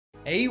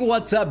Hey,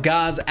 what's up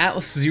guys,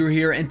 AtlasZero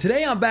here, and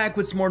today I'm back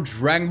with some more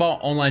Dragon Ball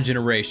Online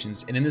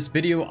Generations, and in this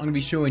video I'm going to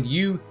be showing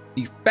you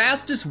the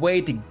fastest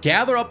way to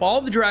gather up all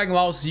the Dragon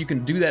Balls so you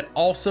can do that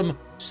awesome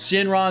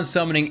Shenron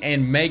summoning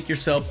and make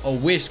yourself a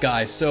wish,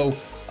 guys. So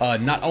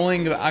not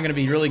only am I going to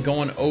be really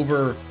going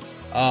over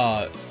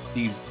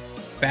the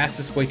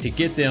fastest way to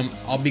get them,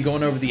 I'll be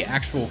going over the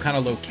actual kind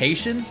of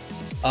location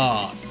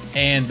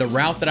and the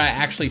route that I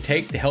actually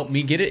take to help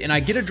me get it, and I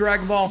get a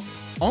Dragon Ball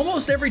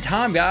almost every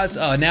time, guys.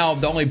 Now,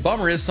 the only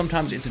bummer is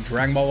sometimes it's a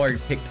Dragon Ball already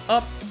picked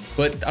up,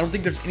 but I don't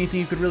think there's anything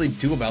you could really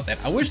do about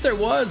that. I wish there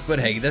was, but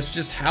hey, that's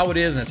just how it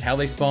is, and that's how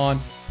they spawn.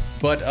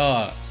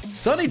 But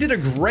Sunny did a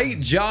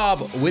great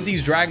job with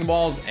these Dragon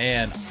Balls,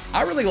 and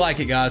I really like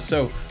it, guys.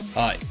 So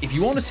if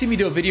you want to see me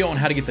do a video on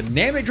how to get the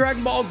Namek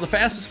Dragon Balls the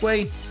fastest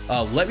way,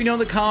 let me know in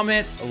the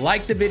comments,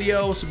 like the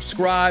video,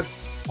 subscribe,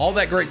 all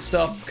that great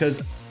stuff,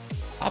 because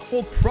I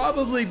will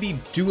probably be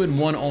doing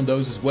one on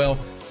those as well.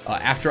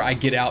 After I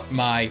get out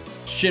my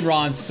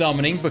Shenron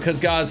summoning,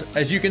 because guys,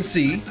 as you can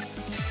see,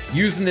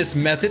 using this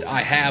method, I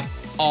have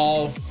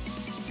all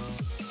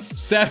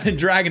 7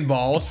 Dragon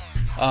Balls,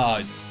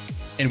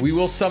 and we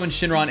will summon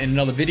Shenron in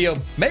another video,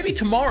 maybe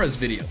tomorrow's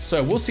video,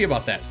 so we'll see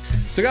about that.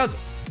 So guys,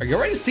 are you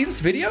ready to see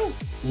this video?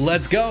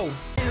 Let's go.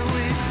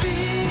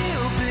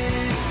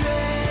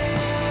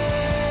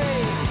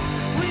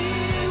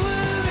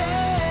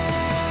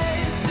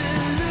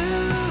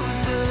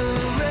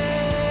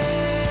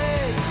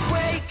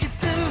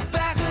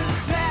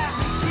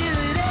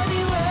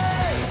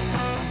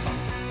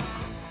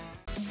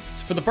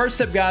 For the first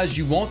step, guys,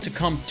 you want to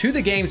come to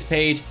the games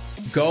page,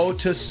 go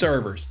to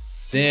servers.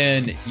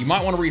 Then you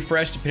might want to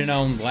refresh depending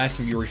on the last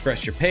time you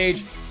refreshed your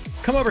page.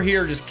 Come over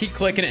here, just keep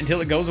clicking it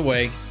until it goes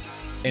away,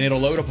 and it'll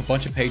load up a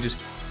bunch of pages.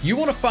 You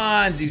want to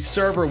find the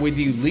server with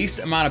the least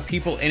amount of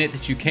people in it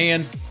that you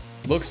can.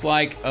 Looks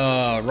like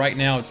right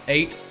now it's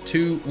 8,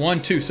 2,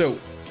 1, 2. So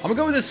I'm gonna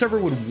go with this server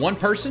with 1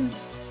 person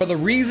for the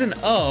reason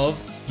of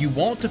you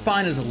want to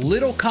find as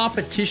little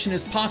competition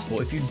as possible.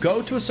 If you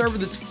go to a server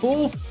that's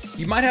full,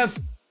 you might have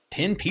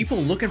 10 people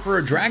looking for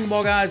a Dragon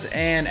Ball, guys,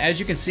 and as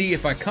you can see,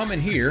 if I come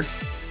in here,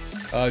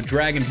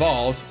 Dragon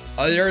Balls,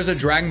 there is a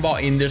Dragon Ball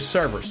in this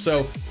server.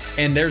 So,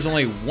 and there's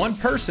only 1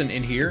 person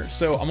in here,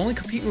 so I'm only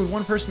competing with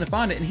 1 person to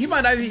find it, and he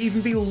might not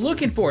even be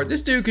looking for it.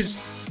 This dude could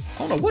just, I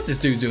don't know what this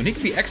dude's doing. He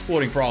could be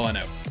exploiting for all I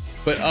know.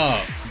 But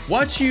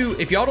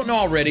if y'all don't know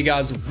already,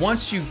 guys,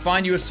 once you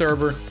find you a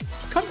server,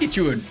 come get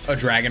you a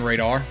Dragon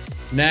Radar.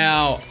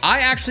 Now,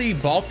 I actually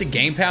bought the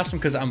Game Pass one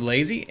because I'm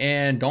lazy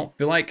and don't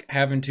feel like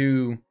having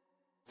to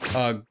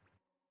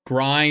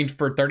grind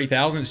for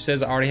 30,000. It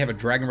says I already have a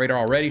Dragon Radar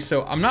already,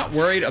 so I'm not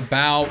worried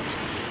about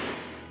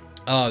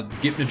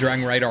getting a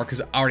Dragon Radar because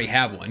I already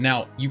have one.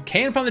 Now, you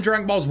can find the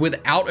Dragon Balls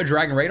without a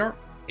Dragon Radar.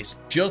 It's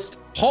just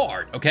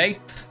hard, okay?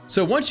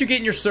 So once you get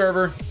in your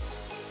server,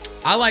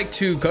 I like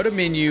to go to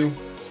menu,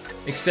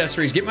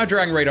 accessories, get my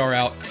Dragon Radar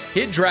out,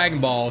 hit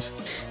Dragon Balls.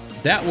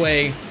 That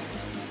way,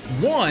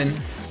 one,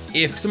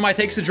 if somebody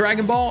takes a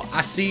Dragon Ball,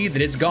 I see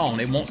that it's gone.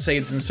 It won't say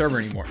it's in the server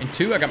anymore. And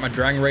 2, I got my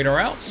Dragon Radar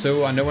out,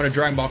 so I know when a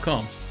Dragon Ball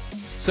comes.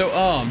 So,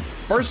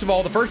 first of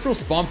all, the first real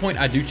spawn point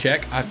I do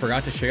check, I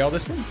forgot to show y'all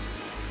this one,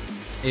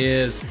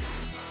 is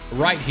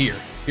right here.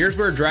 Here's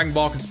where a Dragon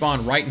Ball can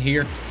spawn, right in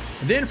here.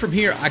 And then from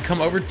here, I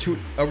come over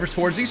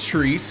towards these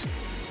trees.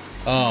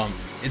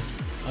 Let's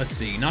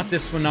see, not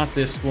this one, not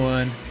this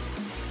one.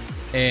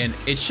 And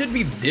it should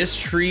be this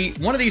tree.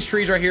 One of these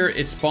trees right here,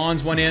 it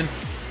spawns one in.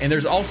 And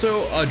there's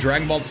also a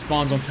Dragon Ball that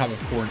spawns on top of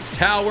Corn's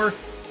Tower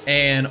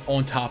and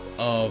on top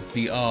of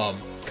the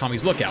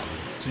Kami's Lookout.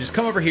 So just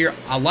come over here.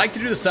 I like to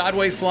do the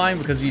sideways flying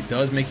because it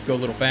does make you go a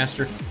little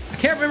faster. I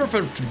can't remember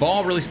if a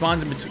ball really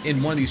spawns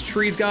in one of these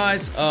trees,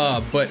 guys,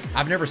 but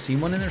I've never seen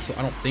one in there, so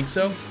I don't think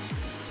so.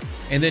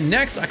 And then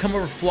next, I come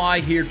over fly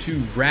here to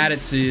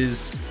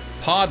Raditz's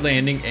pod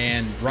landing,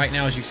 and right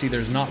now, as you see,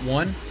 there's not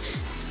one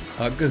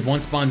because one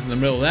spawns in the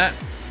middle of that.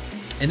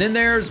 And then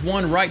there's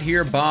one right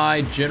here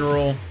by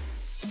General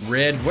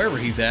Red, wherever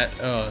he's at,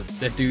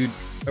 that dude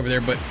over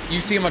there, but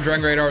you see on my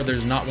Dragon Radar,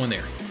 there's not one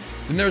there.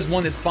 Then there's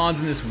one that spawns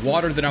in this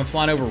water that I'm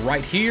flying over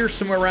right here,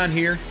 somewhere around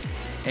here,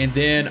 and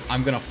then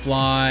I'm gonna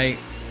fly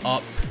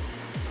up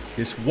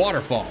this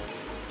waterfall.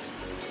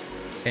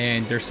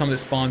 And there's some that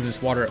spawns in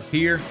this water up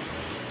here.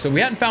 So we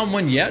hadn't found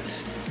one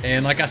yet,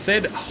 and like I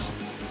said,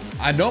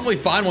 I normally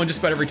find one just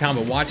about every time,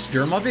 but watch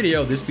during my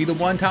video, this be the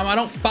one time I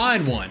don't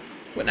find one.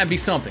 Wouldn't that be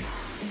something?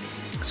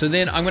 So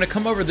then I'm gonna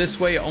come over this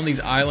way on these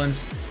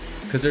islands,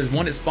 because there's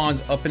one that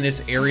spawns up in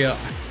this area.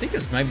 I think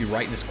it's maybe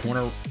right in this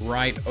corner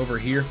right over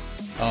here,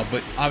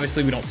 but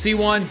obviously we don't see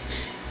one.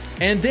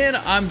 And then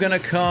I'm gonna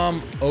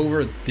come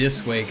over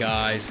this way,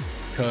 guys,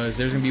 because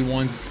there's gonna be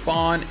ones that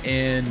spawn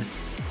in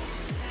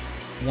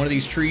one of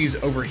these trees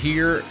over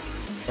here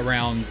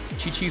around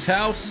Chi-Chi's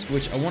house,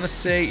 which I want to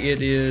say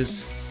it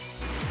is,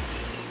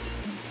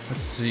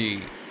 let's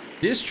see,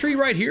 this tree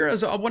right here,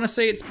 as I want to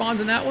say it spawns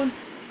in that one.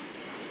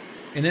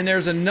 And then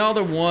there's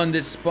another one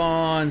that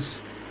spawns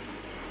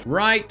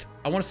right,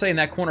 I want to say in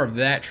that corner of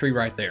that tree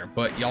right there,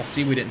 but y'all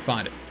see we didn't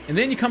find it. And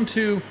then you come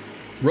to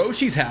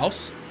Roshi's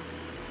house.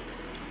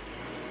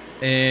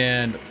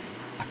 And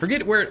I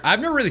forget where, I've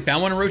never really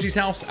found one in Roshi's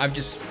house. I've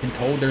just been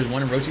told there's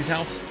one in Roshi's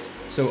house.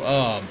 So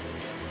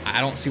I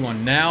don't see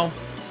one now.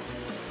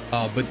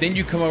 But then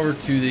you come over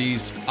to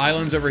these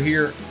islands over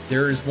here.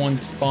 There is one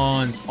that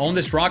spawns on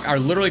this rock. I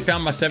literally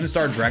found my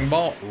 7-star Dragon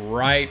Ball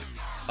right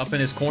up in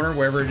this corner,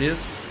 wherever it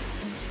is.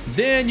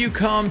 Then you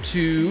come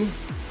to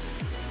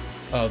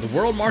the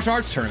World Martial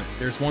Arts Tournament.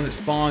 There's one that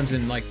spawns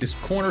in like this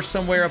corner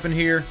somewhere up in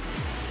here.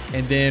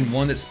 And then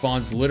one that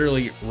spawns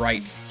literally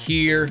right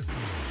here.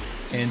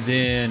 And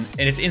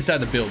it's inside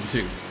the building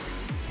too.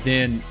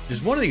 Then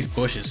there's one of these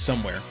bushes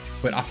somewhere.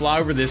 But I fly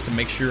over this to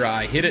make sure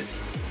I hit it.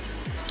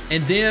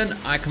 And then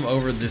I come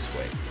over this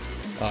way.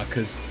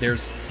 Because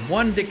there's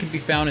one that can be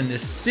found in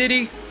this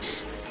city.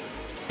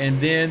 And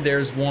then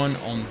there's one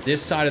on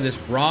this side of this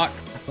rock.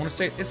 I want to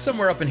say it's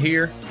somewhere up in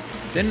here.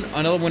 Then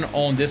another one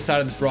on this side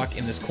of this rock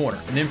in this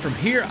corner. And then from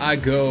here I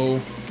go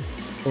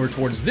over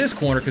towards this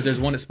corner because there's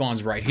one that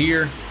spawns right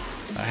here.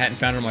 I hadn't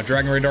found it on my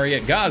Dragon Radar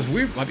yet. Guys,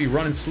 we might be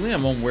running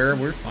slim on where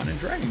we're finding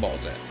Dragon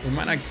Balls at. We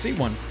might not see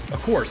one.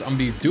 Of course, I'm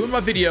gonna be doing my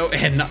video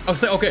and not, I'll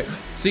say, okay,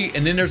 see,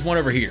 and then there's one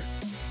over here.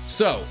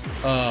 So,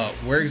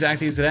 where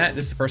exactly is it at?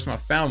 This is the first time I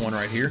found one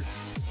right here.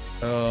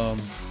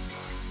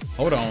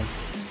 Hold on.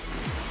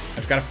 I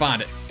just gotta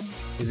find it.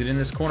 Is it in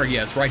this corner?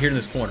 Yeah, it's right here in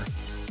this corner.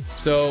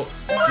 So,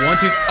 1,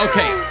 2,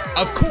 okay,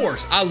 of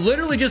course, I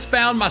literally just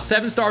found my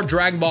 7-star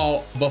Dragon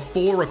Ball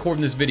before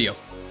recording this video.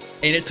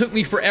 And it took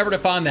me forever to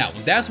find that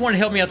one. That's one that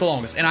held me out the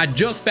longest. And I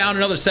just found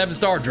another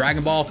 7-star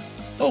Dragon Ball.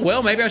 Oh,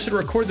 well, maybe I should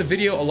have recorded the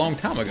video a long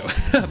time ago.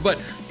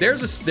 But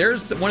there's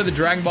one of the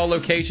Dragon Ball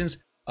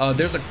locations.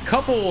 There's a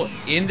couple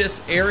in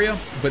this area,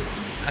 but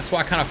that's why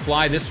I kind of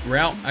fly this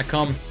route. I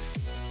come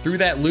through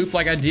that loop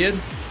like I did,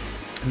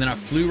 and then I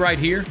flew right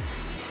here.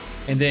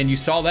 And then you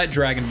saw that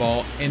Dragon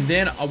Ball. And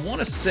then I want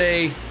to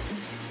say,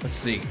 let's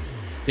see,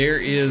 there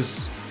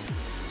is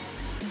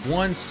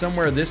one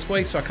somewhere this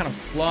way, so I kind of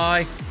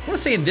fly, I want to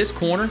say in this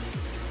corner.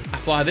 I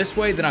fly this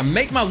way, then I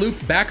make my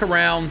loop back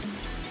around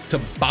to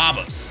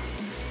Baba's.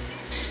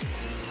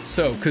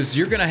 So, because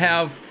you're gonna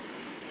have,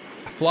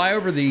 I fly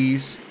over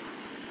these,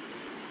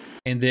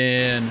 and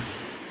then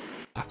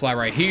I fly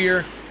right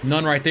here,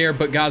 none right there.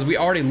 But guys, we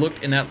already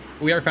looked in that,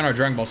 we already found our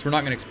Dragon Ball, so we're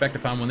not gonna expect to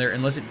find one there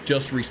unless it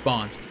just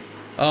respawns.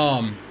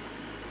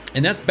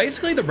 And that's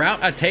basically the route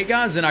I take,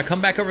 guys. Then I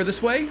come back over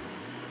this way,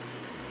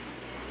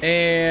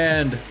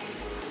 and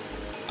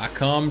I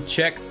come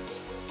check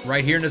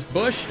right here in this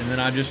bush, and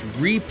then I just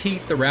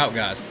repeat the route,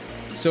 guys.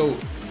 So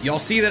y'all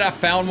see that I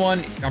found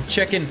one. I'm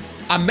checking.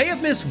 I may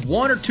have missed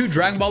 1 or 2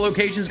 Dragon Ball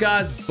locations,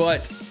 guys,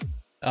 but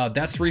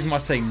that's the reason why I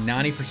say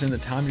 90% of the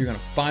time you're gonna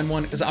find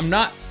one, because I'm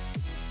not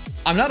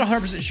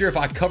 100% sure if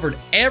I covered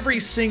every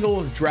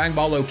single Dragon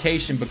Ball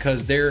location,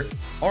 because there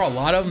are a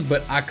lot of them,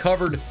 but I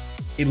covered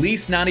at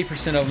least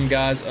 90% of them,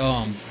 guys.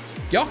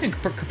 Y'all can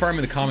confirm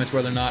in the comments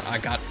whether or not I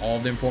got all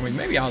of them for me.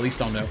 Maybe at least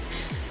I'll know.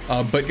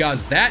 But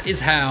guys, that is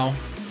how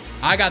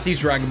I got these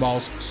Dragon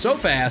Balls so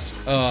fast,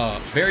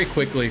 very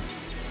quickly.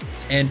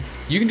 And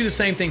you can do the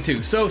same thing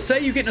too. So say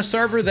you get in a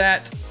server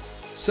that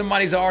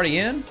somebody's already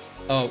in.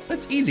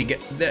 That's easy.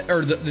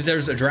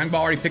 There's a Dragon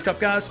Ball already picked up,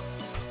 guys.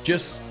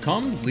 Just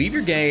come, leave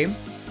your game,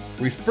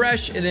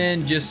 refresh, and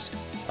then just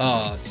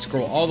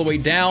scroll all the way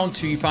down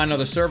till you find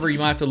another server. You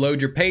might have to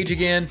load your page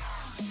again.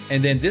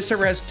 And then this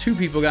server has 2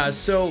 people, guys.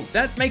 So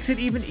that makes it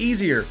even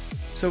easier.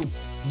 So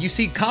you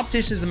see,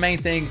 competition is the main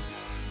thing.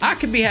 I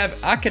could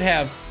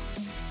have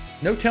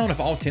no telling if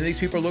all 10 of these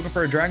people are looking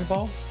for a Dragon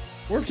Ball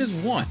or if just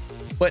one.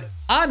 But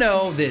I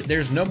know that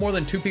there's no more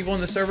than 2 people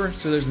in the server,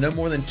 so there's no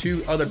more than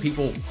 2 other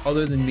people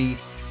other than me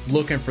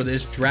looking for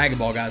this Dragon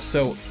Ball, guys.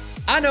 So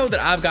I know that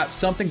I've got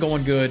something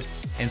going good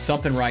and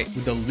something right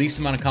with the least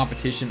amount of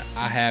competition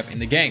I have in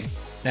the game.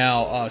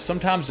 Now,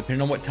 sometimes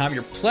depending on what time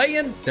you're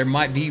playing, there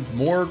might be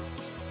more,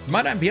 you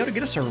might not be able to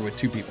get a server with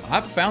 2 people.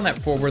 I've found that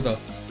before, where the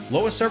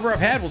lowest server I've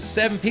had was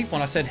 7 people,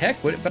 and I said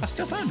heck with it, but I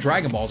still found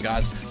Dragon Balls,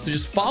 guys. So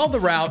just follow the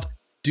route,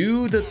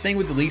 do the thing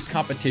with the least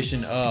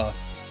competition. I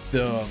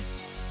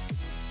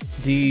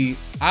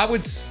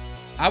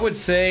would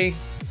say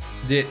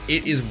that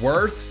it is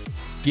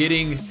worth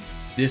getting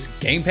this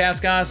Game Pass,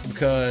 guys,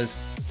 because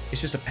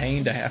it's just a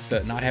pain to have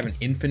to not have an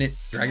infinite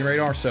Dragon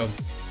Radar. So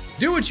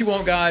do what you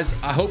want, guys.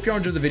 I hope y'all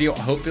enjoyed the video. I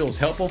hope it was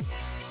helpful.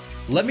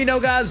 Let me know,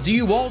 guys, do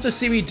you want to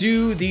see me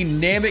do the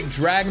Namek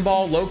Dragon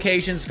Ball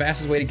locations?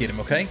 Fastest way to get them,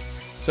 okay?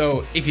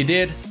 So if you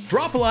did,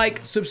 drop a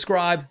like,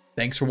 subscribe.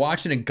 Thanks for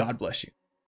watching, and God bless you.